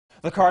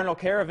The Cardinal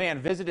Caravan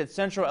visited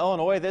Central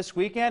Illinois this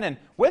weekend, and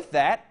with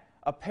that,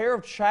 a pair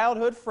of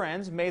childhood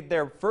friends made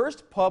their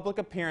first public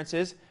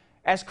appearances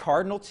as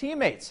Cardinal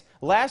teammates.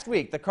 Last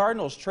week, the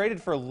Cardinals traded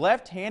for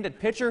left-handed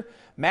pitcher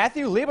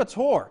Matthew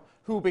Liberatore,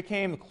 who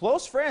became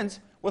close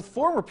friends with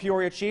former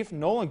Peoria Chief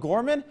Nolan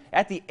Gorman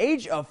at the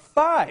age of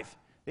 5.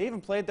 They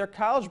even played their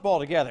college ball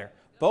together.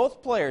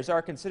 Both players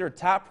are considered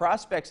top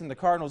prospects in the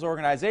Cardinals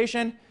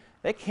organization.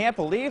 They can't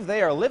believe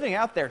they are living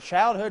out their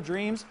childhood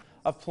dreams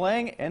of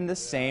playing in the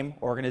same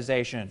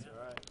organization.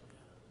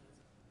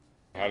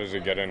 How does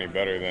it get any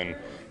better than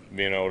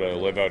being able to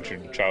live out your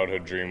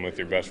childhood dream with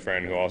your best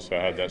friend who also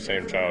had that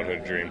same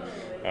childhood dream?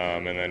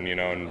 And then,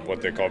 in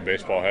what they call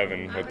baseball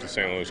heaven with the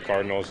St. Louis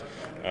Cardinals,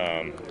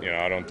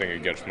 I don't think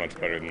it gets much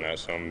better than that,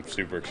 so I'm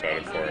super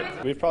excited for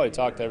it. We've probably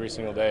talked every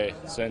single day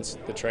since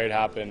the trade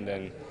happened,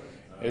 and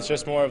it's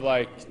just more of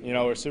like,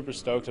 we're super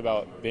stoked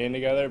about being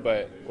together,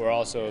 but we're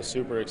also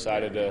super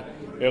excited to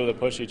be able to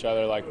push each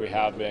other like we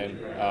have been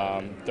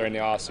during the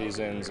off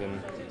seasons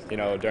and,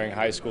 during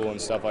high school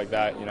and stuff like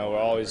that. We're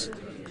always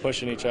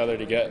pushing each other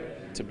to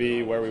get to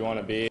be where we want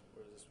to be.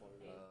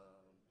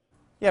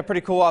 Yeah,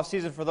 pretty cool off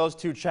season for those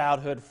two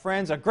childhood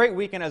friends. A great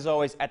weekend as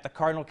always at the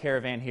Cardinal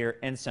Caravan here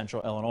in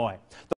Central Illinois.